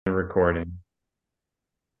Recording.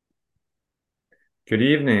 Good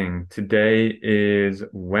evening. Today is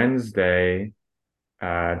Wednesday,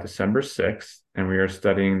 December 6th, and we are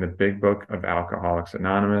studying the Big Book of Alcoholics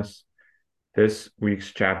Anonymous. This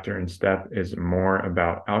week's chapter and step is more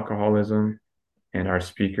about alcoholism, and our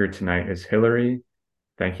speaker tonight is Hillary.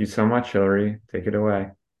 Thank you so much, Hillary. Take it away.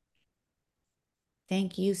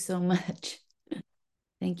 Thank you so much.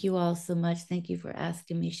 Thank you all so much. Thank you for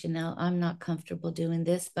asking me, Chanel. I'm not comfortable doing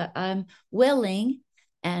this, but I'm willing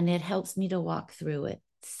and it helps me to walk through it.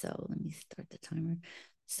 So let me start the timer.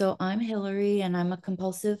 So I'm Hillary and I'm a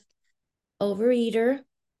compulsive overeater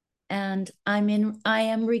and I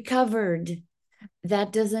am recovered.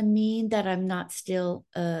 That doesn't mean that I'm not still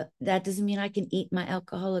that doesn't mean I can eat my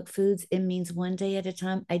alcoholic foods. It means one day at a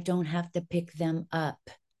time I don't have to pick them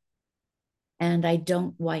up. And I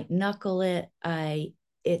don't white knuckle it.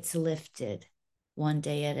 It's lifted one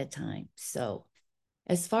day at a time. So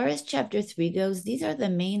as far as chapter 3 goes, these are the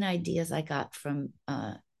main ideas I got from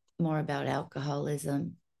more about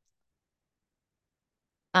alcoholism.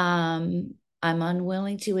 Um, I'm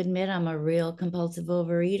unwilling to admit I'm a real compulsive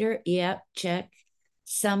overeater. Yep, check.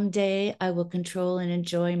 Someday I will control and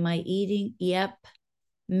enjoy my eating. Yep.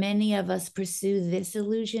 Many of us pursue this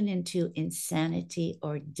illusion into insanity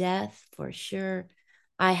or death for sure.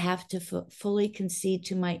 I have to fully concede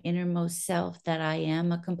to my innermost self that I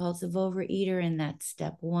am a compulsive overeater, and that's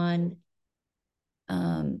step one.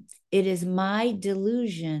 It is my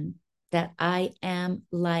delusion that I am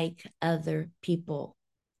like other people.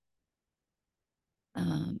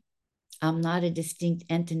 Um, I'm not a distinct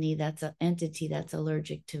entity that's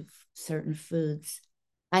allergic to certain foods.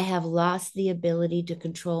 I have lost the ability to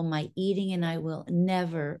control my eating and I will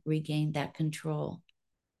never regain that control.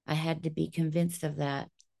 I had to be convinced of that.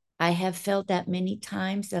 I have felt that many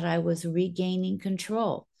times that I was regaining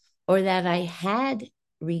control or that I had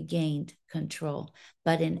regained control,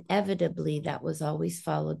 but inevitably that was always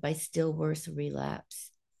followed by still worse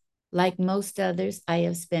relapse. Like most others, I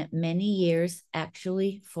have spent many years,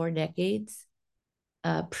 actually 4 decades,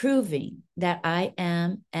 proving that I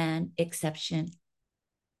am an exception.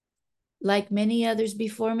 Like many others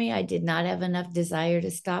before me, I did not have enough desire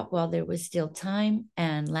to stop while there was still time.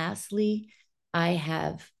 And lastly,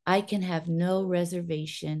 I can have no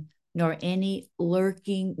reservation nor any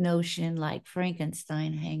lurking notion like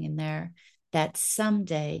Frankenstein hanging there that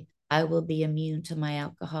someday I will be immune to my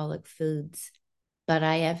alcoholic foods. But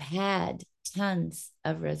I have had tons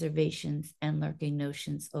of reservations and lurking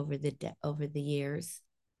notions over the years.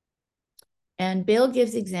 And Bill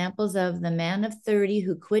gives examples of the man of 30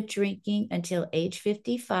 who quit drinking until age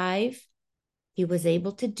 55. He was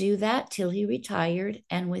able to do that till he retired.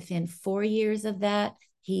 And within 4 years of that,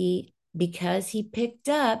 because he picked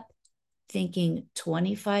up thinking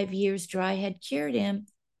 25 years dry had cured him,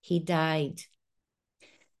 he died.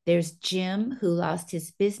 There's Jim, who lost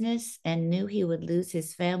his business and knew he would lose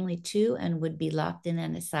his family too and would be locked in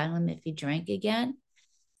an asylum if he drank again.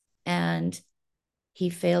 And he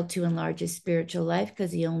failed to enlarge his spiritual life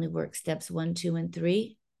because he only worked steps 1, 2, and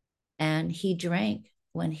 3. And he drank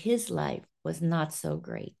when his life was not so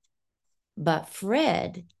great. But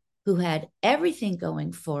Fred, who had everything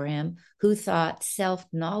going for him, who thought self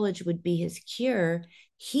knowledge would be his cure,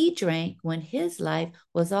 he drank when his life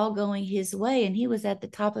was all going his way and he was at the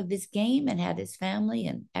top of his game and had his family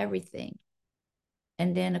and everything.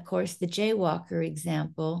 And then, of course, the jaywalker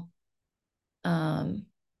example, um,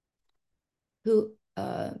 who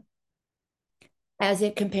as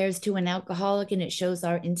it compares to an alcoholic, and it shows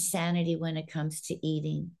our insanity when it comes to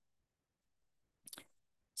eating.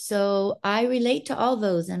 So I relate to all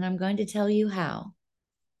those, and I'm going to tell you how.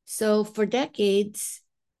 So for decades,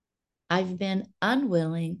 I've been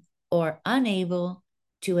unwilling or unable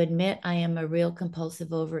to admit I am a real compulsive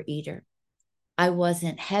overeater. I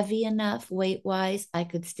wasn't heavy enough weight wise. I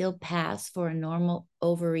could still pass for a normal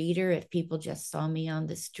overeater if people just saw me on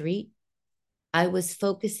the street. I was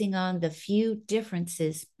focusing on the few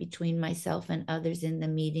differences between myself and others in the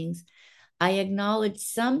meetings. I acknowledged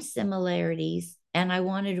some similarities and I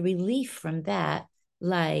wanted relief from that.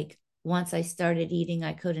 Like once I started eating,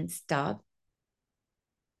 I couldn't stop.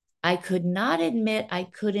 I could not admit I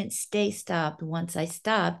couldn't stay stopped once I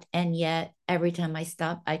stopped. And yet, every time I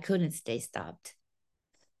stopped, I couldn't stay stopped.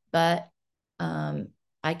 But um,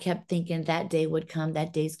 I kept thinking that day would come,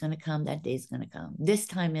 that day's going to come, that day's going to come. This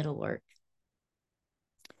time it'll work.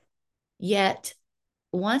 Yet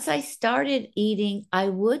once I started eating, I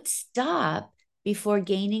would stop before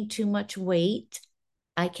gaining too much weight.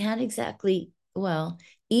 I can't exactly, well,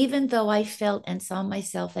 even though I felt and saw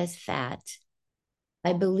myself as fat,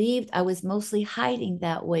 I believed I was mostly hiding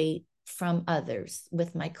that weight from others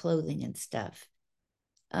with my clothing and stuff.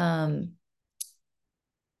 Um,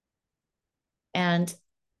 and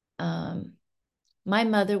um, my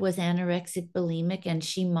mother was anorexic bulimic, and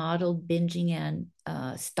she modeled binging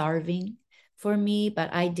and starving for me,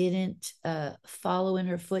 but I didn't follow in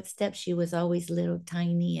her footsteps. She was always little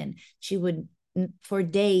tiny, and she would, for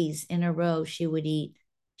days in a row, she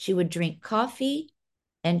would drink coffee,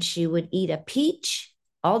 and she would eat a peach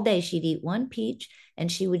all day. She'd eat one peach,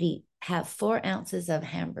 and she would have 4 ounces of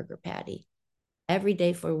hamburger patty every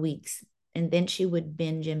day for weeks. And then she would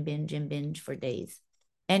binge and binge and binge for days.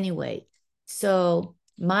 Anyway, so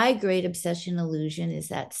my great obsession illusion is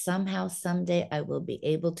that somehow, someday, I will be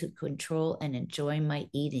able to control and enjoy my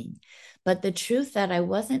eating. But the truth that I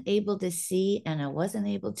wasn't able to see and I wasn't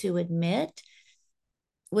able to admit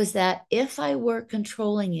was that if I were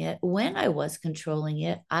controlling it, when I was controlling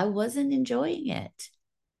it, I wasn't enjoying it.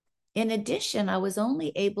 In addition, I was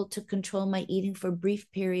only able to control my eating for brief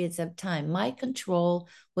periods of time. My control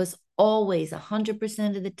was always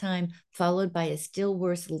 100% of the time followed by a still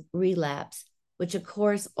worse relapse, which of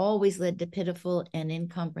course always led to pitiful and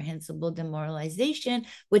incomprehensible demoralization,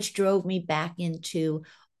 which drove me back into,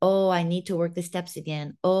 oh, I need to work the steps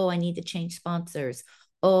again. Oh, I need to change sponsors.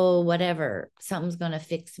 Oh, whatever. Something's going to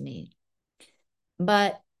fix me.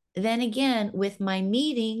 But then again, with my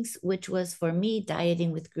meetings, which was for me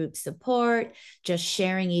dieting with group support, just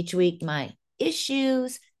sharing each week my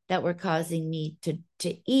issues that were causing me to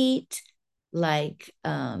eat, like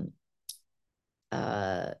uh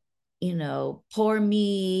poor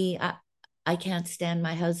me, I can't stand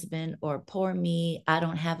my husband, or poor me, I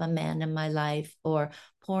don't have a man in my life, or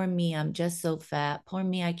poor me, I'm just so fat, poor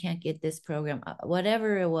me, I can't get this program,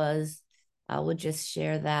 whatever it was, I would just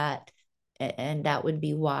share that, and that would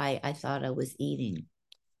be why I thought I was eating.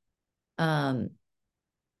 um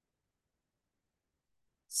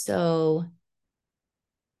so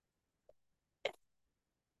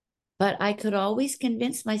but I could always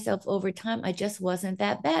convince myself over time I just wasn't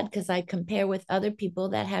that bad, because I compare with other people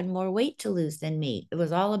that had more weight to lose than me. It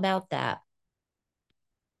was all about that.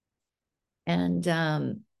 And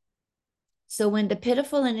so when the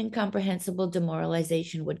pitiful and incomprehensible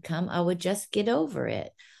demoralization would come, I would just get over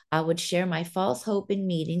it. I would share my false hope in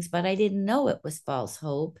meetings, but I didn't know it was false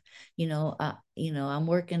hope. I'm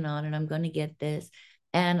working on it. I'm going to get this.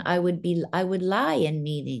 And I would lie in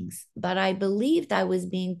meetings, but I believed I was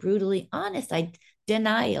being brutally honest.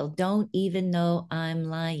 Denial, don't even know I'm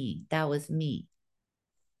lying. That was me.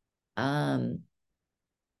 Um,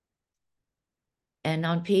 And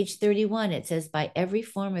on page 31, it says, by every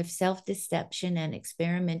form of self deception and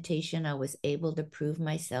experimentation, I was able to prove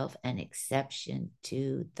myself an exception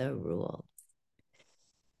to the rule.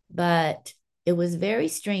 But it was very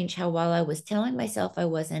strange how, while I was telling myself I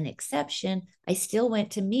was an exception, I still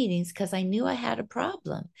went to meetings because I knew I had a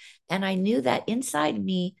problem. And I knew that inside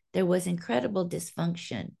me, there was incredible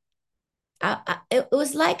dysfunction. It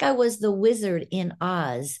was like I was the wizard in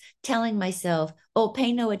Oz telling myself, oh,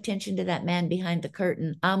 pay no attention to that man behind the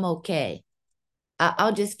curtain. I'm okay.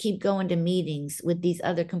 I'll just keep going to meetings with these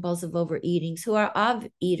other compulsive overeatings who are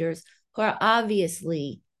eaters who are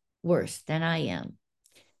obviously worse than I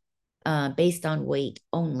am, based on weight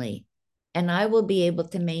only. And I will be able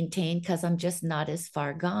to maintain because I'm just not as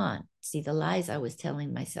far gone. See the lies I was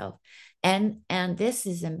telling myself. And this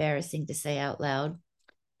is embarrassing to say out loud.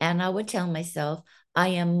 And I would tell myself, I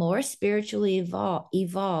am more spiritually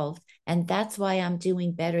evolved, and that's why I'm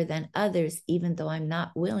doing better than others, even though I'm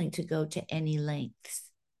not willing to go to any lengths.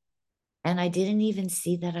 And I didn't even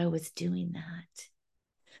see that I was doing that.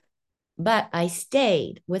 But I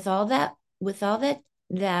stayed with all that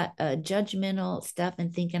judgmental stuff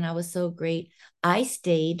and thinking I was so great. I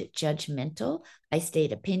stayed judgmental. I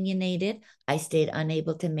stayed opinionated. I stayed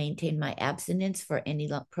unable to maintain my abstinence for any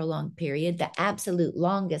prolonged period. The absolute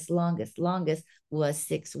longest was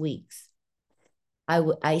 6 weeks.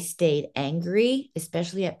 I stayed angry,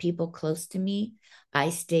 especially at people close to me. I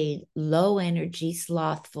stayed low energy,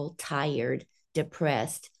 slothful, tired,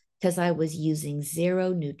 depressed, because I was using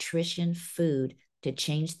zero nutrition food to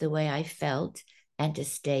change the way I felt and to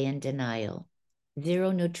stay in denial.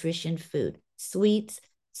 Zero nutrition food, sweets,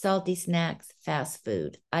 salty snacks, fast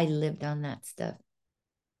food. I lived on that stuff.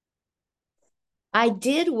 I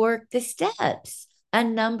did work the steps a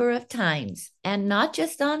number of times, and not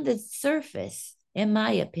just on the surface, in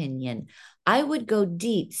my opinion. I would go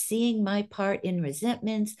deep, seeing my part in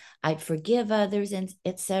resentments. I'd forgive others, and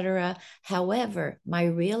etc. However, my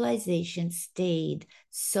realization stayed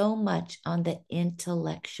so much on the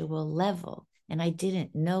intellectual level, and I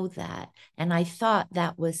didn't know that. And I thought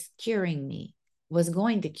that was curing me, was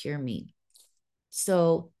going to cure me.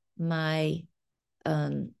 So my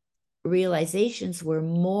um, realizations were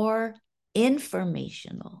more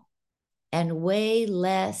informational and way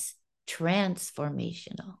less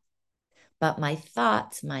transformational. But my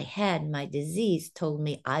thoughts, my head, my disease told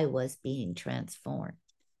me I was being transformed,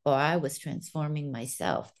 or I was transforming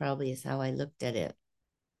myself, probably is how I looked at it.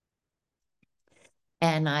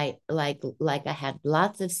 And I like I had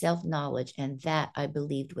lots of self-knowledge, and that I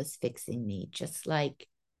believed was fixing me, just like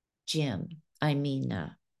Jim. I mean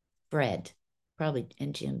Fred, probably,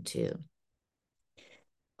 and Jim too.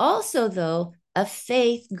 Also, though, a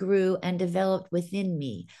faith grew and developed within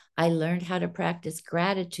me. I learned how to practice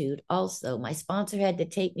gratitude also. My sponsor had to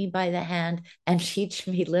take me by the hand and teach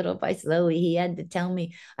me little by slowly. He had to tell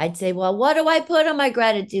me, I'd say, well, what do I put on my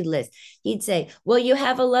gratitude list? He'd say, well, you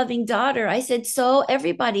have a loving daughter. I said, so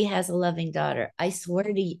everybody has a loving daughter. I swear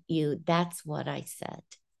to you, that's what I said.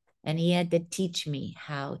 And he had to teach me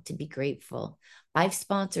how to be grateful. I've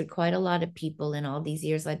sponsored quite a lot of people in all these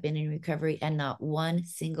years I've been in recovery, and not one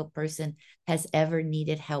single person has ever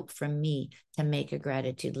needed help from me to make a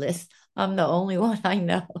gratitude list. I'm the only one I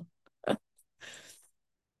know.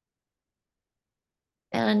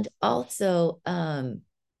 And also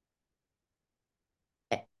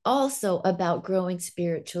about growing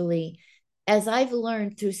spiritually, as I've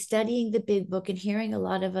learned through studying the big book and hearing a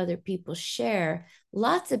lot of other people share,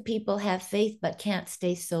 lots of people have faith but can't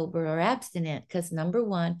stay sober or abstinent because number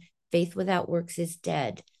one, faith without works is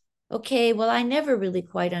dead. Okay, well, I never really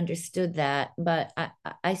quite understood that, but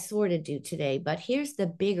I sort of do today. But here's the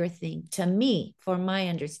bigger thing to me, for my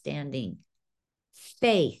understanding: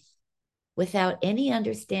 faith without any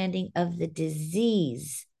understanding of the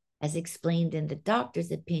disease, as explained in the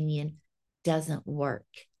doctor's opinion, doesn't work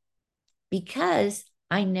because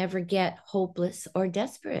I never get hopeless or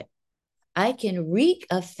desperate. I can reek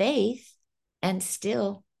of faith and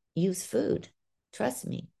still use food. Trust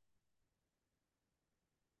me.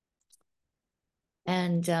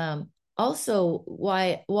 And also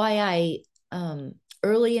why I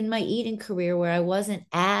early in my eating career, where I wasn't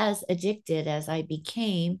as addicted as I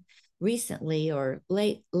became recently or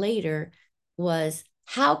later, was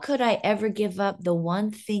how could I ever give up the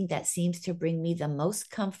one thing that seems to bring me the most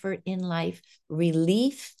comfort in life,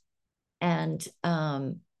 relief, and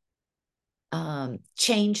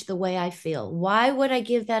change the way I feel? Why would I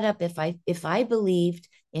give that up if I believed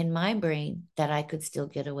in my brain that I could still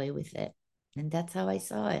get away with it? And that's how I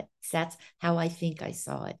saw it. That's how I think I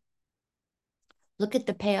saw it. Look at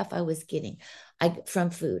the payoff I was getting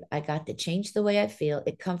from food. I got to change the way I feel.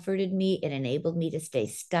 It comforted me. It enabled me to stay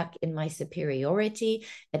stuck in my superiority.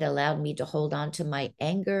 It allowed me to hold on to my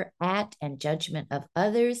anger at and judgment of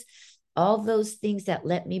others. All those things that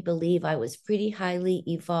let me believe I was pretty highly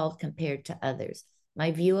evolved compared to others.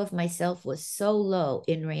 My view of myself was so low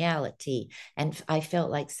in reality, and I felt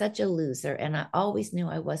like such a loser, and I always knew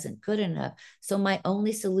I wasn't good enough. So my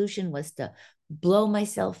only solution was to blow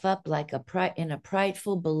myself up like in a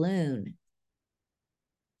prideful balloon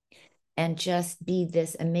and just be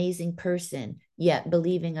this amazing person, yet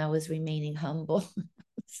believing I was remaining humble.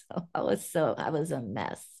 I was a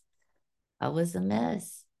mess. I was a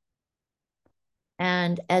mess.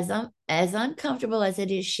 And as uncomfortable as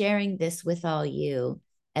it is sharing this with all you,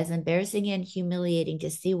 as embarrassing and humiliating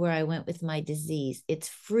to see where I went with my disease, it's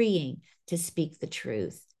freeing to speak the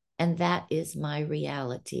truth. And that is my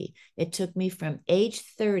reality. It took me from age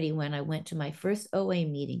 30 when I went to my first OA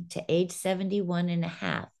meeting to age 71 and a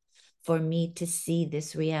half for me to see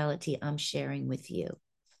this reality I'm sharing with you.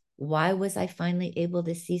 Why was I finally able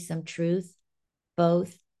to see some truth?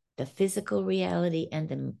 Both the physical reality and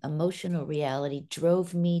the emotional reality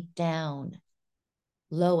drove me down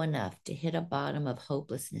low enough to hit a bottom of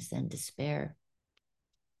hopelessness and despair.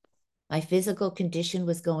 My physical condition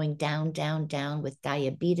was going down, down, down, with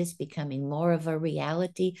diabetes becoming more of a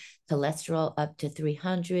reality, cholesterol up to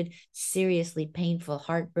 300, seriously painful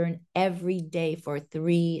heartburn every day for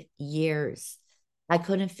 3 years. I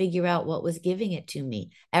couldn't figure out what was giving it to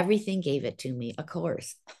me. Everything gave it to me, of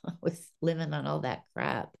course. I was living on all that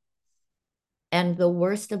crap. And the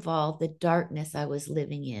worst of all, the darkness I was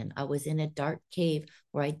living in. I was in a dark cave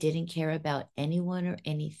where I didn't care about anyone or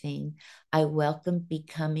anything. I welcomed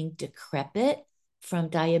becoming decrepit from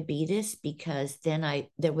diabetes because then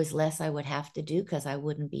there was less I would have to do because I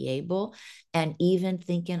wouldn't be able. And even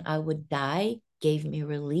thinking I would die gave me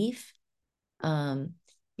relief, um,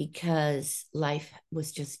 because life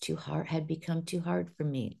was just too hard, had become too hard for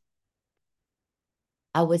me.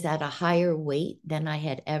 I was at a higher weight than I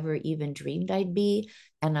had ever even dreamed I'd be.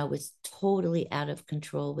 And I was totally out of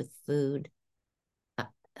control with food. Uh,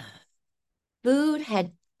 Food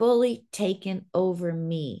had fully taken over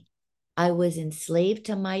me. I was enslaved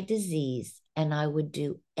to my disease and I would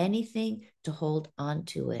do anything to hold on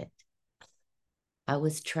to it. I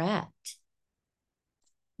was trapped.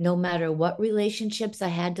 No matter what relationships I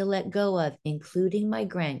had to let go of, including my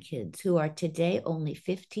grandkids, who are today only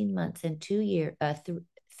 15 months and 2 year,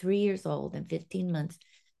 3 years old and 15 months,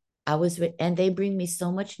 and they bring me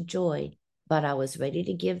so much joy, but I was ready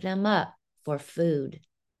to give them up for food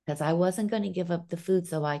because I wasn't going to give up the food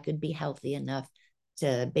so I could be healthy enough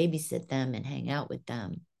to babysit them and hang out with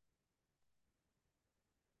them.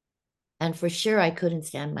 And for sure, I couldn't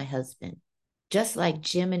stand my husband. Just like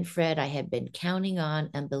Jim and Fred, I had been counting on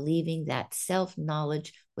and believing that self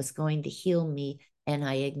knowledge was going to heal me, and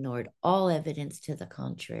I ignored all evidence to the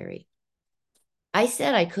contrary. I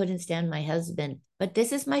said I couldn't stand my husband, but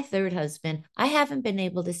this is my third husband. I haven't been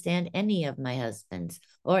able to stand any of my husbands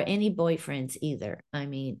or any boyfriends either. I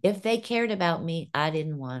mean, if they cared about me, I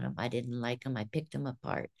didn't want them. I didn't like them. I picked them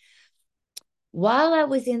apart. While I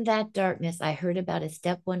was in that darkness, I heard about a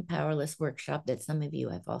Step One Powerless workshop that some of you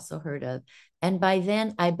have also heard of. And by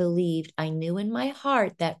then, I knew in my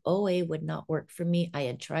heart that OA would not work for me. I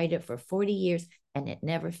had tried it for 40 years and it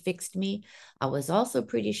never fixed me. I was also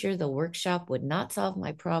pretty sure the workshop would not solve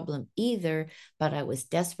my problem either, but I was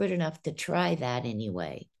desperate enough to try that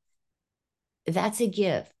anyway. That's a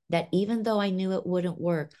gift that even though I knew it wouldn't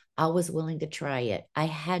work, I was willing to try it. I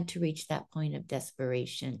had to reach that point of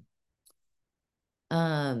desperation.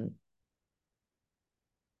 Um,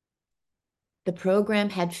 The program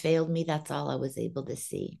had failed me. That's all I was able to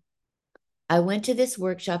see. I went to this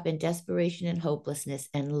workshop in desperation and hopelessness,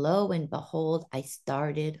 and lo and behold, I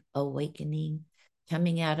started awakening,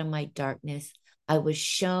 coming out of my darkness. I was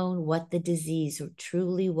shown what the disease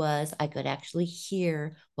truly was. I could actually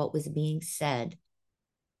hear what was being said,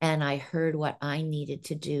 and I heard what I needed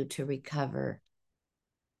to do to recover.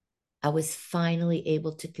 I was finally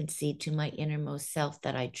able to concede to my innermost self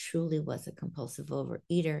that I truly was a compulsive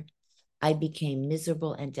overeater. I became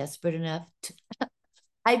miserable and desperate enough to,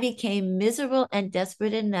 I became miserable and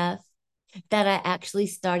desperate enough that I actually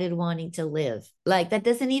started wanting to live. Like that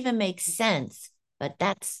doesn't even make sense, but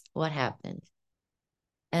that's what happened.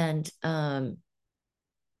 And and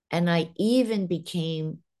I even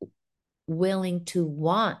became willing to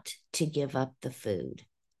want to give up the food.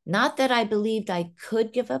 Not that I believed I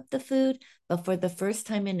could give up the food, but for the first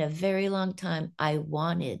time in a very long time, I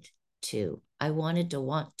wanted to. I wanted to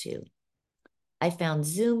want to. I found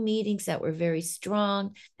Zoom meetings that were very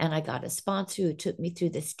strong, and I got a sponsor who took me through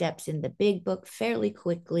the steps in the big book fairly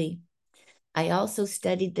quickly. I also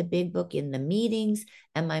studied the big book in the meetings,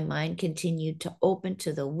 and my mind continued to open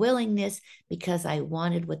to the willingness because I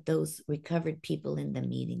wanted what those recovered people in the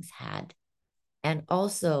meetings had. And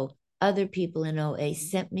also, other people in OA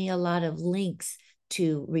sent me a lot of links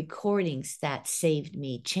to recordings that saved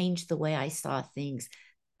me, changed the way I saw things,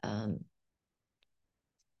 um,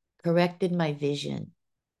 corrected my vision.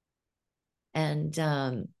 And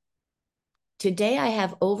today I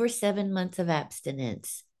have over 7 months of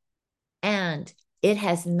abstinence, and it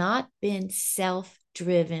has not been self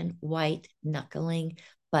driven, white knuckling,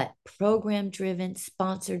 but program driven,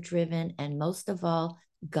 sponsor driven, and most of all,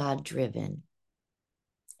 God driven.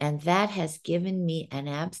 And that has given me an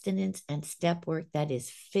abstinence and step work that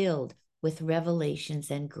is filled with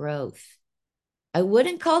revelations and growth. I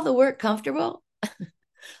wouldn't call the work comfortable.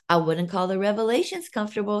 I wouldn't call the revelations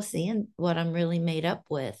comfortable, seeing what I'm really made up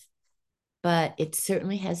with. But it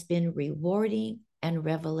certainly has been rewarding and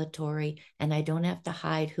revelatory. And I don't have to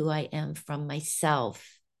hide who I am from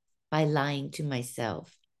myself by lying to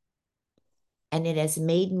myself. And it has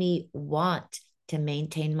made me want to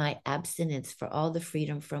maintain my abstinence for all the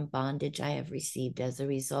freedom from bondage I have received as a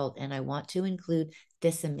result. And I want to include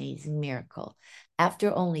this amazing miracle.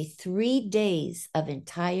 After only 3 days of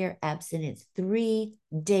entire abstinence, 3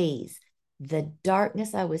 days, the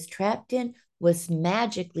darkness I was trapped in was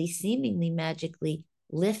magically, seemingly magically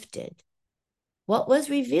lifted. What was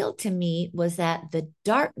revealed to me was that the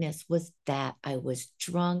darkness was that I was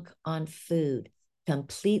drunk on food,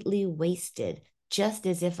 completely wasted, just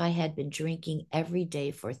as if I had been drinking every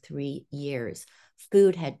day for 3 years.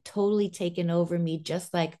 Food had totally taken over me,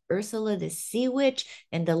 just like Ursula the Sea Witch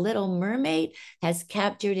and the Little Mermaid has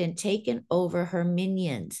captured and taken over her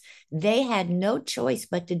minions. They had no choice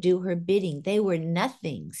but to do her bidding. They were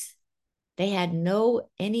nothings. They had no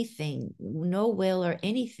anything, no will or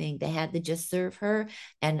anything. They had to just serve her.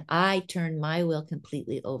 And I turned my will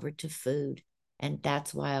completely over to food. And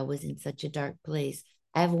that's why I was in such a dark place.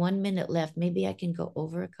 I have 1 minute left. Maybe I can go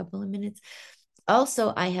over a couple of minutes.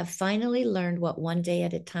 Also, I have finally learned what one day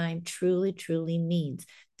at a time truly, truly means.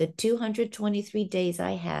 The 223 days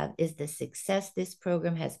I have is the success this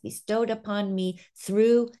program has bestowed upon me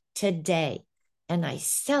through today. And I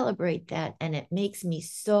celebrate that. And it makes me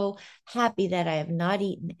so happy that I have not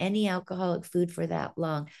eaten any alcoholic food for that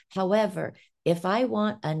long. However, if I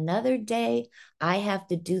want another day, I have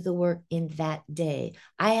to do the work in that day.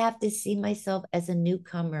 I have to see myself as a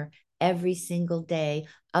newcomer every single day.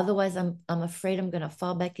 Otherwise, I'm afraid I'm going to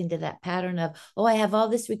fall back into that pattern of, oh, I have all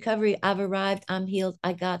this recovery. I've arrived. I'm healed.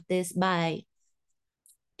 I got this. Bye.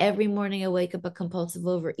 Every morning I wake up a compulsive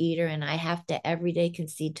overeater, and I have to every day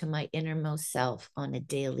concede to my innermost self on a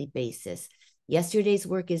daily basis. Yesterday's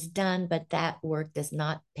work is done, but that work does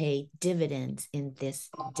not pay dividends in this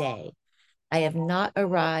day. I have not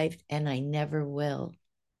arrived, and I never will.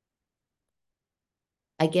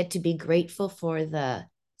 I get to be grateful for the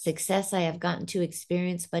success I have gotten to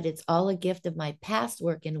experience, but it's all a gift of my past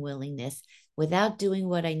work and willingness. Without doing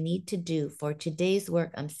what I need to do for today's work,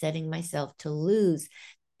 I'm setting myself to lose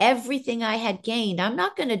everything I had gained. I'm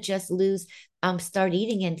not going to just lose, start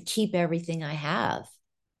eating and keep everything I have.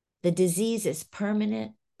 The disease is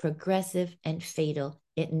permanent, progressive, and fatal.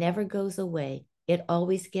 It never goes away. It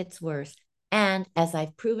always gets worse. And as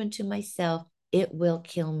I've proven to myself, it will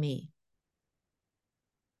kill me.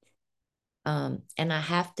 And I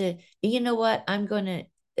have to, you know what?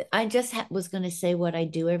 I just was going to say what I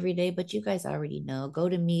do every day, but you guys already know. Go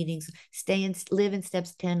to meetings, live in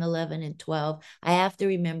steps 10, 11, and 12. I have to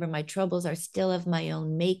remember my troubles are still of my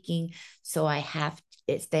own making. So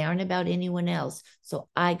they aren't about anyone else. So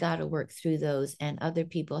I got to work through those, and other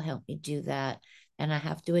people help me do that. And I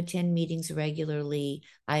have to attend meetings regularly.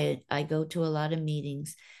 I go to a lot of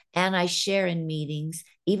meetings, and I share in meetings,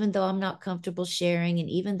 even though I'm not comfortable sharing. And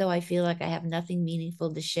even though I feel like I have nothing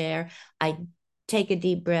meaningful to share, I take a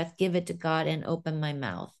deep breath, give it to God, and open my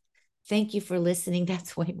mouth. Thank you for listening.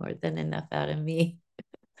 That's way more than enough out of me.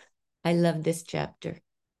 I love this chapter.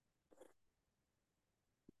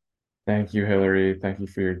 Thank you, Hillary. Thank you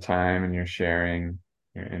for your time and your sharing,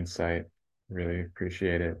 your insight. Really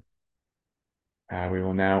appreciate it. We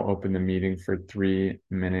will now open the meeting for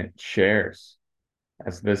 3-minute shares.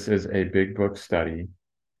 As this is a big book study,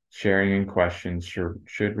 sharing and questions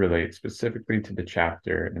should relate specifically to the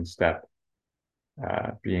chapter and step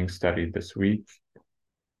being studied this week.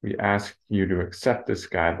 We ask you to accept this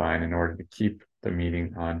guideline in order to keep the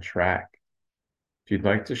meeting on track. If you'd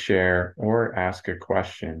like to share or ask a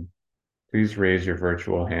question, please raise your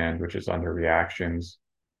virtual hand, which is under reactions,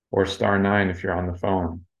 or *9 if you're on the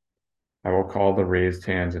phone. I will call the raised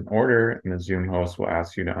hands in order, and the Zoom host will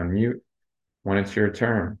ask you to unmute when it's your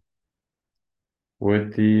turn.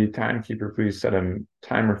 Would the timekeeper please set a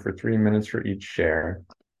timer for 3 minutes for each share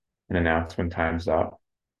and announce when time's up?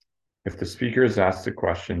 If the speaker is asked a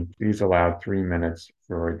question, please allow 3 minutes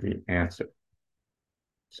for the answer.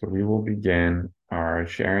 So we will begin our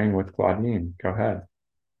sharing with Claudine. Go ahead.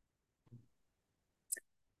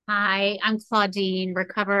 Hi, I'm Claudine,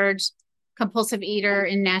 recovered compulsive eater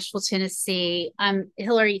in Nashville, Tennessee.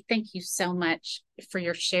 Hillary, thank you so much for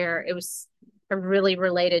your share. I really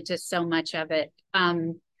related to so much of it.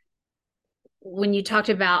 When you talked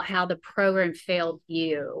about how the program failed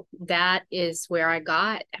you, that is where I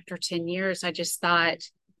got after 10 years. I just thought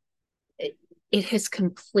it has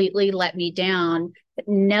completely let me down,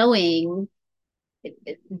 knowing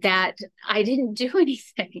that I didn't do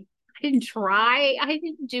anything. I didn't try. I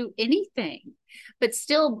didn't do anything, but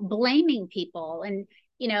still blaming people and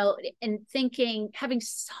thinking, having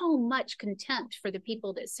so much contempt for the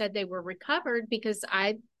people that said they were recovered because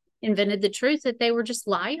I invented the truth that they were just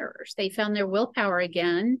liars. They found their willpower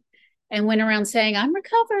again and went around saying, I'm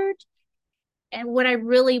recovered. And what I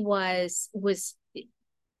really was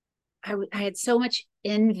I had so much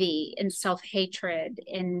envy and self-hatred,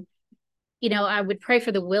 and I would pray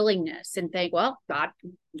for the willingness and think, well,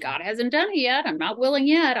 God hasn't done it yet. I'm not willing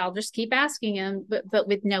yet. I'll just keep asking him, but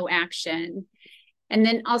with no action. And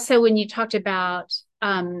then also when you talked about,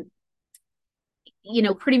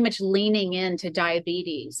 pretty much leaning into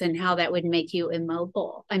diabetes and how that would make you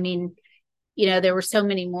immobile. I mean, there were so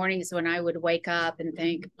many mornings when I would wake up and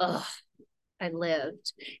think, oh, I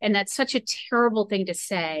lived. And that's such a terrible thing to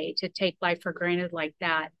say, to take life for granted like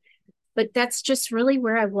that. But that's just really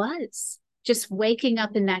where I was, just waking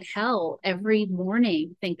up in that hell every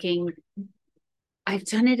morning thinking, I've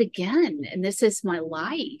done it again, and this is my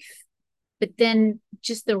life. But then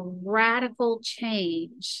just the radical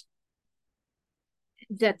change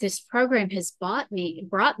that this program has brought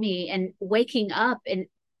me, and waking up and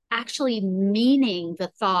actually meaning the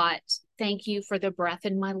thought, thank you for the breath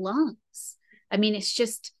in my lungs. I mean, it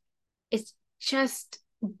just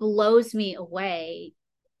blows me away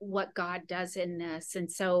what God does in this.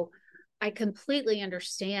 And so I completely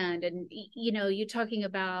understand. And, you know, you talking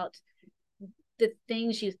about the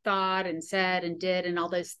things you thought and said and did and all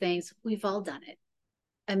those things, we've all done it.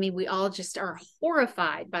 I mean, we all just are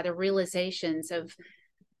horrified by the realizations of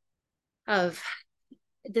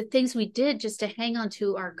the things we did just to hang on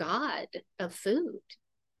to our God of food,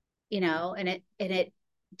 you know, and it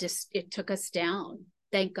just, it took us down.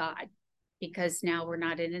 Thank God, because now we're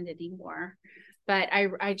not in it anymore. But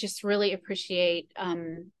I just really appreciate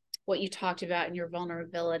what you talked about in your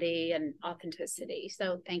vulnerability and authenticity.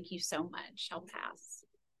 So thank you so much. I'll pass.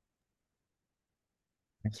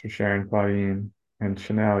 Thanks for sharing, Claudine. And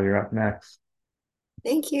Chanel, you're up next.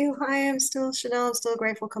 Thank you. Hi, I'm still Chanel. I'm still a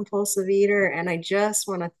grateful compulsive eater. And I just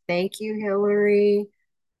want to thank you, Hillary.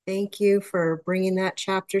 Thank you for bringing that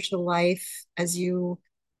chapter to life as you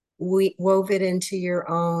wove it into your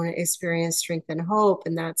own experience, strength, and hope.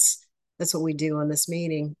 And that's what we do on this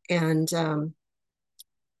meeting. And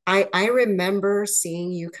I remember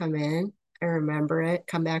seeing you come in. I remember it,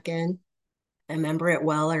 come back in. I remember it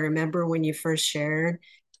well. I remember when you first shared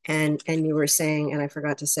and you were saying, and I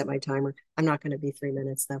forgot to set my timer. I'm not going to be 3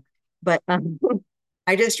 minutes though. But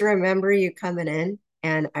I just remember you coming in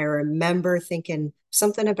and I remember thinking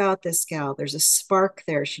something about this gal. There's a spark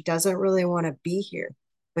there. She doesn't really want to be here,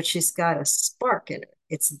 but she's got a spark in her.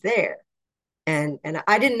 It's there. And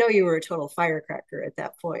I didn't know you were a total firecracker at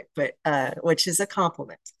that point, but which is a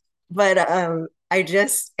compliment. But I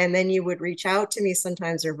just, and then you would reach out to me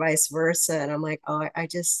sometimes or vice versa. And I'm like, oh, I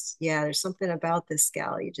just, yeah, there's something about this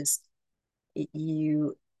gal.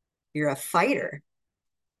 You, you're a fighter.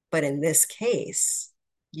 But in this case,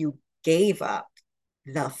 you gave up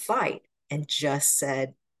the fight and just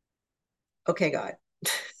said, okay, God,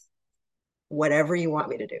 whatever you want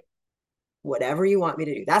me to do, whatever you want me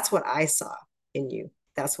to do. That's what I saw in you.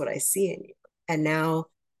 That's what I see in you. And now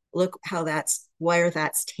look how where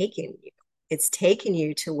that's taken you. It's taken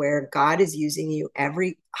you to where God is using you,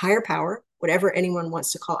 every higher power, whatever anyone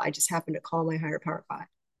wants to call. I just happen to call my higher power God,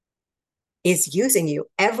 is using you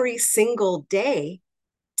every single day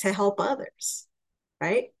to help others,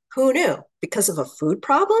 right? Who knew? Because of a food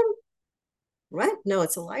problem? Right? No,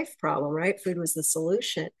 it's a life problem, right? Food was the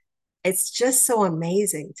solution. It's just so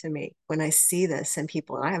amazing to me when I see this in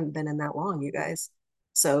people. And I haven't been in that long, you guys.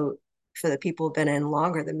 So for the people who've been in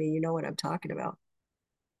longer than me, you know what I'm talking about.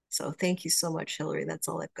 So thank you so much, Hillary. That's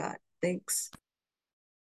all I've got. Thanks.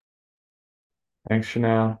 Thanks,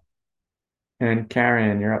 Chanel. And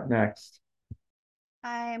Karen, you're up next.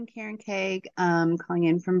 Hi, I'm Karen Kaig, calling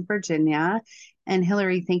in from Virginia. And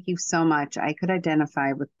Hillary, thank you so much. I could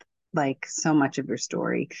identify with like so much of your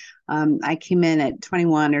story. I came in at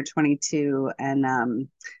 21 or 22 and I'm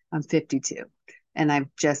 52. And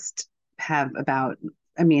I've just have about,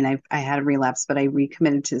 I mean, I had a relapse, but I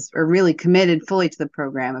recommitted to, or really committed fully to the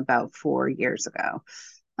program about 4 years ago.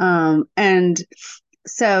 And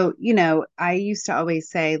so, you know, I used to always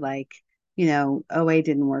say like, you know, OA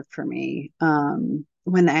didn't work for me.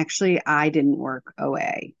 When actually I didn't work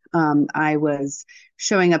OA. I was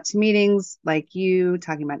showing up to meetings like you,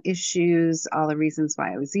 talking about issues, all the reasons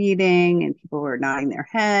why I was eating, and people were nodding their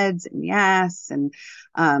heads and yes,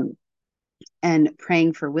 and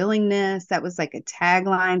praying for willingness. That was like a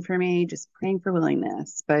tagline for me, just praying for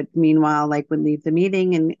willingness. But meanwhile, like would leave the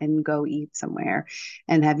meeting and go eat somewhere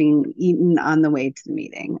and having eaten on the way to the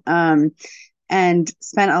meeting. And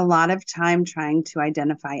spent a lot of time trying to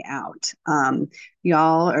identify out.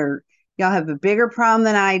 Y'all have a bigger problem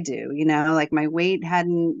than I do. You know, like my weight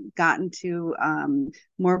hadn't gotten to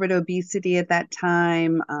morbid obesity at that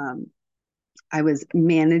time. I was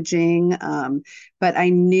managing, but I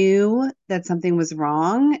knew that something was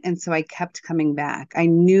wrong, and so I kept coming back. I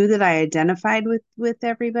knew that I identified with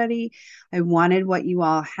everybody. I wanted what you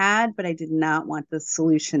all had, but I did not want the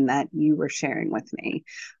solution that you were sharing with me.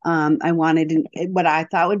 I wanted what I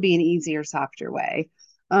thought would be an easier, softer way.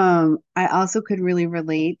 I also could really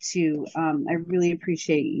relate to. I really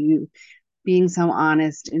appreciate you being so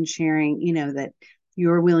honest and sharing. You know that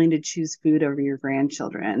you're willing to choose food over your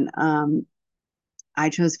grandchildren. I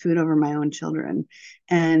chose food over my own children.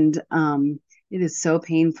 And it is so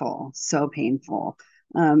painful, so painful.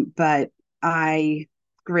 But I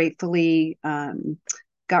gratefully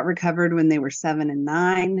got recovered when they were 7 and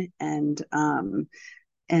 9. And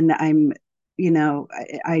I'm, you know,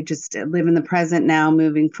 I just live in the present now,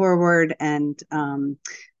 moving forward. And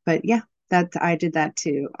but yeah, I did that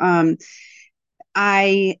too.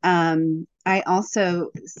 I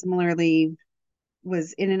also similarly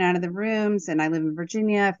was in and out of the rooms, and I live in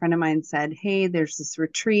Virginia. A friend of mine said, hey, there's this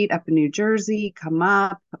retreat up in New Jersey, come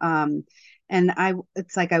up. And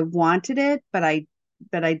it's like I wanted it, but I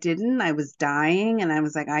I didn't. I was dying, and I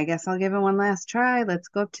was like, I guess I'll give it one last try. Let's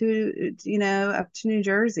go up to, up to New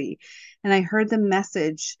Jersey. And I heard the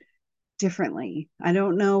message differently. I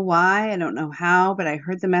don't know why, I don't know how, but I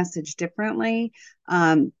heard the message differently.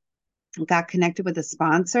 Got connected with a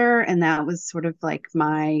sponsor, and that was sort of like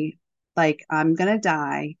I'm gonna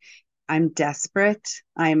die. I'm desperate.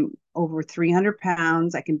 I'm over 300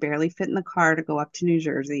 pounds. I can barely fit in the car to go up to New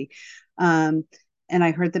Jersey. Um, and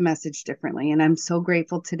I heard the message differently. And I'm so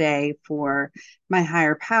grateful today for my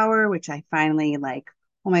higher power, which I finally like,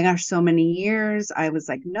 oh my gosh, so many years. I was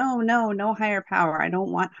like, no, no, no higher power. I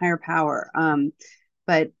don't want higher power.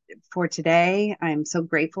 But for today, I'm so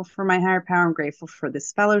grateful for my higher power. I'm grateful for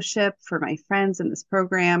this fellowship, for my friends in this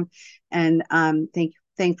program. And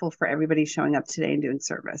thankful for everybody showing up today and doing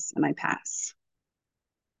service. And I pass.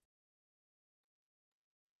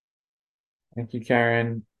 Thank you,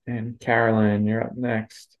 Karen. And Carolyn, you're up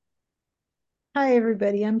next. Hi,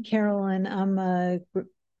 everybody. I'm Carolyn. I'm a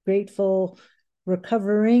grateful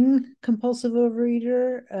recovering compulsive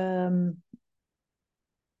overeater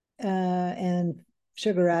and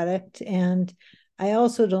sugar addict. And I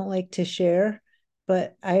also don't like to share,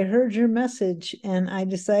 but I heard your message and I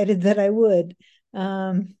decided that I would.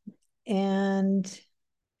 And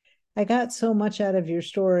I got so much out of your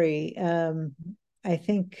story. I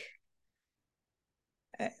think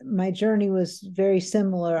my journey was very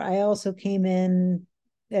similar. I also came in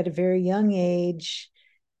at a very young age.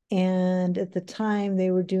 And at the time,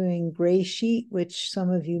 they were doing Gray Sheet, which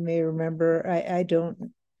some of you may remember. I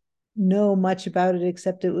don't know much about it,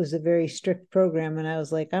 except it was a very strict program. And I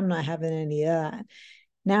was like, I'm not having any of that.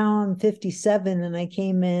 Now I'm 57 and I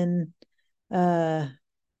came in,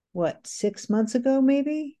 6 months ago,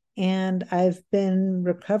 maybe? And I've been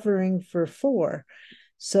recovering for 4.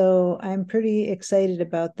 So I'm pretty excited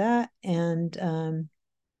about that. And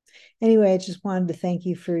anyway, I just wanted to thank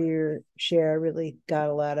you for your share. I really got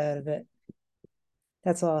a lot out of it.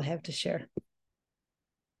 That's all I have to share.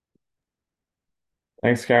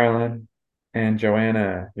 Thanks, Carolyn. And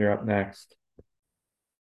Joanna, you're up next.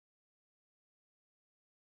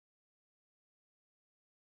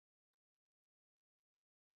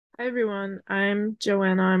 Hi everyone, I'm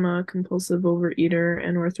Joanna. I'm a compulsive overeater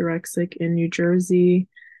and orthorexic in New Jersey.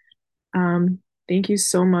 Thank you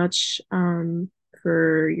so much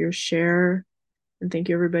for your share, and thank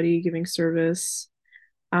you everybody giving service.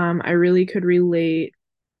 I really could relate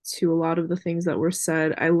to a lot of the things that were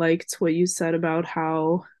said. I liked what you said about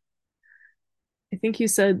how I think you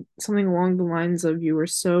said something along the lines of you were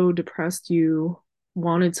so depressed you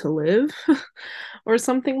wanted to live or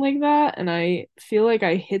something like that. And I feel like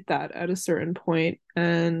I hit that at a certain point.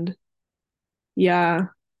 And yeah,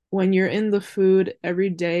 when you're in the food, every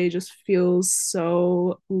day just feels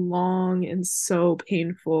so long and so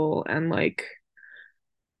painful and like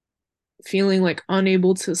feeling like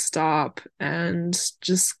unable to stop and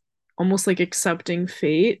just almost like accepting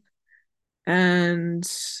fate. And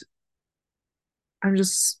I'm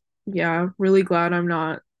just, yeah, really glad I'm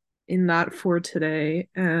not in that for today.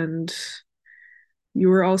 And you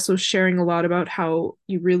were also sharing a lot about how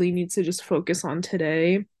you really need to just focus on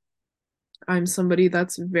today. I'm somebody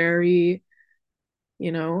that's very,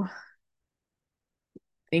 you know,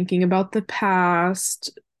 thinking about the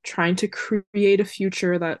past, trying to create a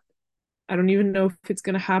future that I don't even know if it's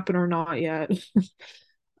going to happen or not yet.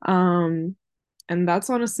 um, and that's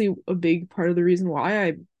honestly a big part of the reason why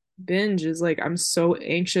I binge is like I'm so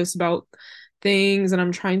anxious about things and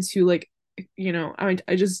I'm trying to like,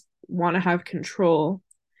 I just want to have control,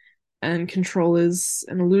 and control is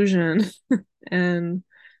an illusion. And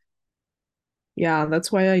yeah,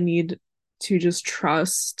 that's why I need to just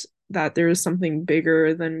trust that there is something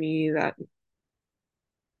bigger than me that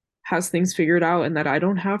has things figured out and that I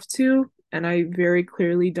don't have to. And I very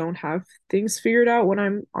clearly don't have things figured out when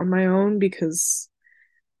I'm on my own because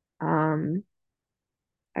um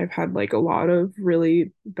I've had like a lot of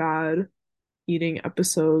really bad eating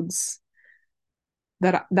episodes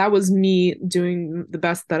that was me doing the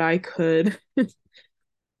best that I could.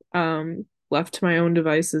 Left to my own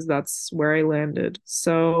devices, that's where I landed.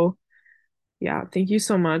 So yeah, thank you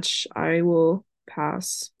so much. I will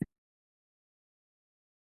pass.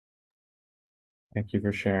 Thank you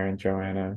for sharing, Joanna.